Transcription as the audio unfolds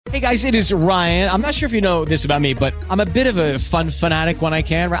Hey guys, it is Ryan. I'm not sure if you know this about me, but I'm a bit of a fun fanatic when I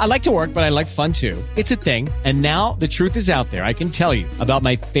can. I like to work, but I like fun too. It's a thing. And now the truth is out there. I can tell you about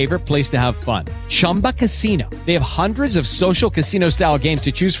my favorite place to have fun. Chumba Casino. They have hundreds of social casino style games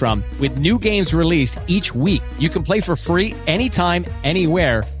to choose from with new games released each week. You can play for free anytime,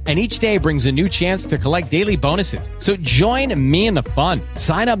 anywhere. And each day brings a new chance to collect daily bonuses. So join me in the fun.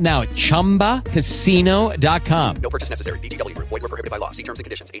 Sign up now at ChumbaCasino.com. No purchase necessary. VGW. Void where prohibited by law. See terms and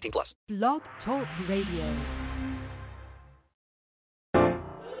conditions. 18 plus. Blog Talk Radio.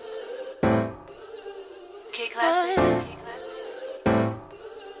 K-Classic.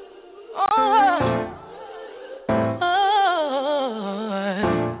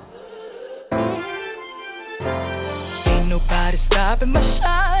 Ain't nobody stopping my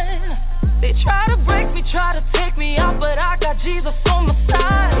shine. They try to break me, try to take me out, but I got Jesus on my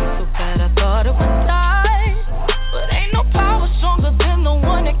side. So bad I thought it would die, but ain't no power stronger than the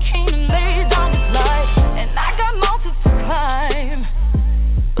one that came and laid down his life. And I got mountains to climb,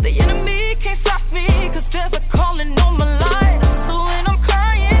 but the enemy can't stop me, cause there's a calling on my life. So when I'm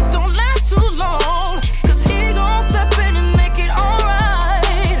crying, don't last too long, cause he gon' step in and make it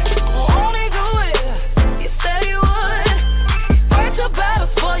alright. Won't he do it? He said he would. Fight your battles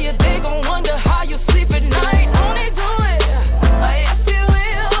for you, they gon' wonder how you sleep at night. Won't he do it? Yes, he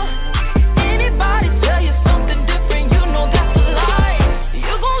will. Anybody tell you something different, you know that's a lie.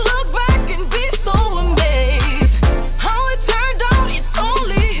 You gon' look back and be so amazed. How it turned out, it's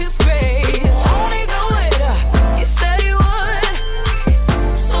only his grace. Won't he do it? He said he would.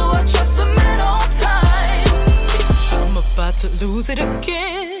 So I trust him at all times. I'm about to lose it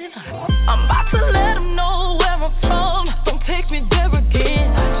again. I'm about to let him know where I'm from. Don't take me there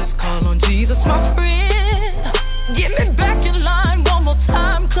again. I just call on Jesus, my friend. Get me back in line one more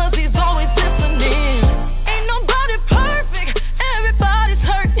time, cause he's always listening. Ain't nobody perfect, everybody's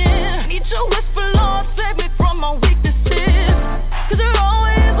hurting. Need your whisper, Lord, save me from my weaknesses, cause you're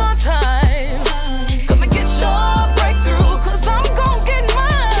always on time. Come and get your breakthrough, cause I'm gon' get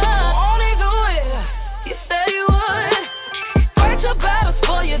mine. Won't he do it? He said he would. Fight your battles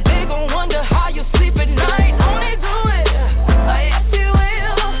for you, they gon' wonder how you sleep at night. Won't he do it? Yes, he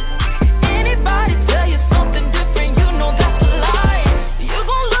will. Anybody tell you something different, you know that's a lie. You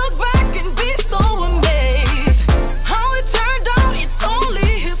gon' look back and be so amazed. How it turned out, it's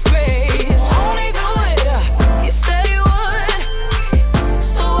only his grace. Won't he do it? He said he would.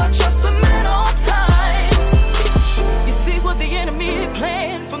 So I trust him at all times. You see what the enemy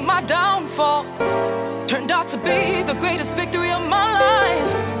planned for my downfall turned out to be the greatest victory of my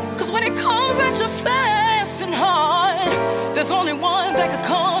life. Cause when it comes at you fast and hard, there's only one that can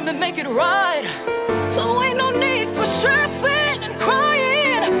come and make it right. So ain't no need for stressing and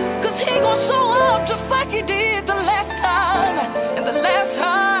crying, cause he gon' show up just like he did the last time. And the last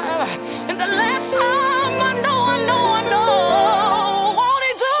time, and the last time, I know. Won't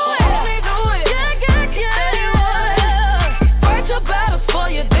he do it? Won't he do it? Yeah. Said he would. Fight your battles for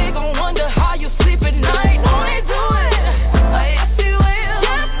you, they gon' wonder how you sleep at night. Won't he do it? Yes, he will.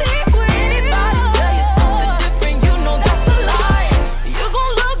 Yes, he will. Anybody tell you something different, you know that's a lie. You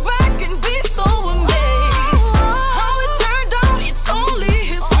gon' look back and be so amazed. How it turned out, it's only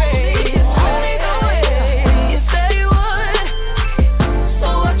his grace. Won't he do it? He said he would. So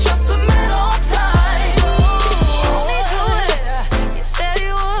I trust him at all times. Won't he do it? He said he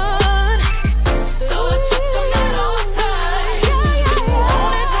would. So I trust him at all times.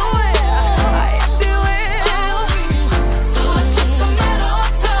 Won't he do it? Yes, he will. So I trust him at all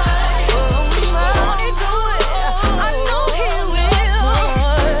times. Won't he do it? I know he will.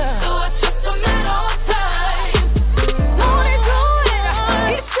 So I trust him at all times. Won't he do it?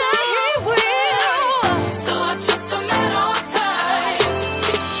 He said he will. So I trust him at all times.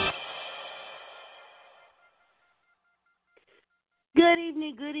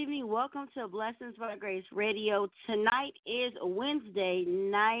 Good evening. Welcome to Blessings by Grace Radio. Tonight is Wednesday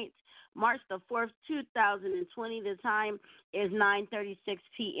night, March the 4th, 2020. The time is 9:36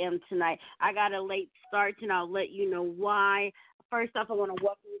 p.m. tonight. I got a late start, and I'll let you know why. First off, I want to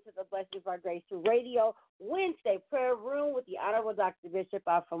welcome you to the Blessings by Grace Radio Wednesday prayer room with the Honorable Dr. Bishop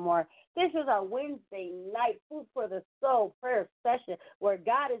Alfred Moore. This is our Wednesday night Food for the Soul prayer session where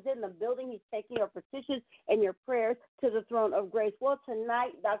God is in the building. He's taking your petitions and your prayers to the throne of grace. Well,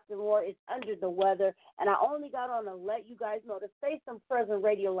 tonight, Dr. Moore is under the weather, and I only got on to let you guys know to say some prayers on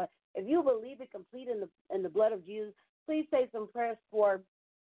radio. If you believe it complete in the blood of Jesus, please say some prayers for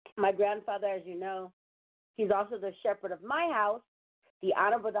my grandfather, as you know. He's also the shepherd of my house, the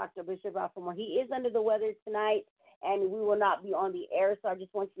Honorable Dr. Bishop Alfred Moore. He is under the weather tonight, and we will not be on the air, so I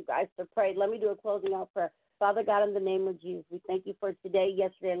just want you guys to pray. Let me do a closing out prayer. Father God, in the name of Jesus, we thank you for today,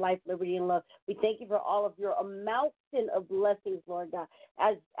 yesterday, life, liberty, and love. We thank you for all of your mountain of blessings, Lord God.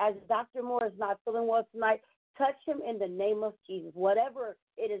 As Dr. Moore is not feeling well tonight, touch him in the name of Jesus. Whatever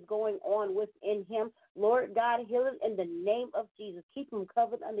it is going on within him, Lord God, heal him in the name of Jesus. Keep him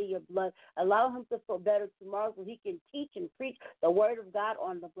covered under your blood. Allow him to feel better tomorrow so he can teach and preach the word of God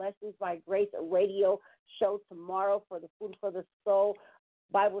on the Blessings by Grace radio show tomorrow for the Food for the Soul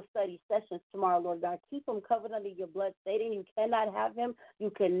Bible study sessions tomorrow, Lord God. Keep him covered under your blood. Satan, you cannot have him. You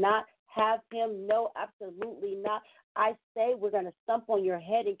cannot have him. No, absolutely not. I say we're going to stomp on your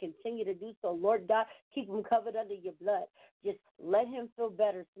head and continue to do so. Lord God, keep him covered under your blood. Just let him feel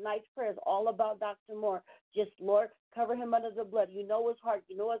better. Tonight's prayer is all about Dr. Moore. Just, Lord, cover him under the blood. You know his heart.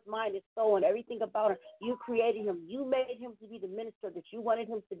 You know his mind, his soul, and everything about him. You created him. You made him to be the minister that you wanted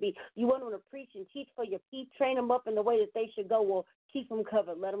him to be. You want him to preach and teach for your people. Train him up in the way that they should go. Well, keep him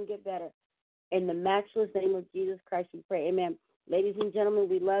covered. Let him get better. In the matchless name of Jesus Christ, we pray. Amen. Ladies and gentlemen,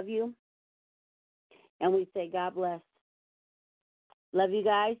 we love you. And we say God bless. Love you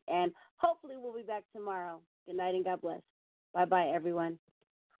guys, and hopefully we'll be back tomorrow. Good night and God bless. Bye-bye, everyone.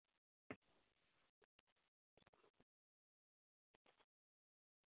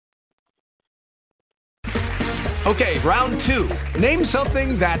 Okay, round two. Name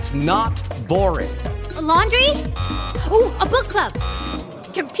something that's not boring. A laundry? Ooh, a book club.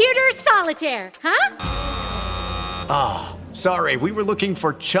 Computer solitaire, huh? Ah, sorry, we were looking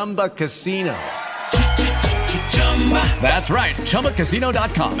for Chumba Casino. That's right.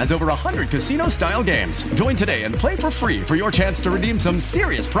 ChumbaCasino.com has over 100 casino-style games. Join today and play for free for your chance to redeem some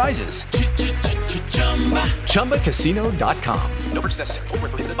serious prizes. ChumbaCasino.com. No purchase necessary. Void where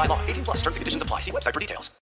prohibited by law. 18+ terms and conditions apply. See website for details.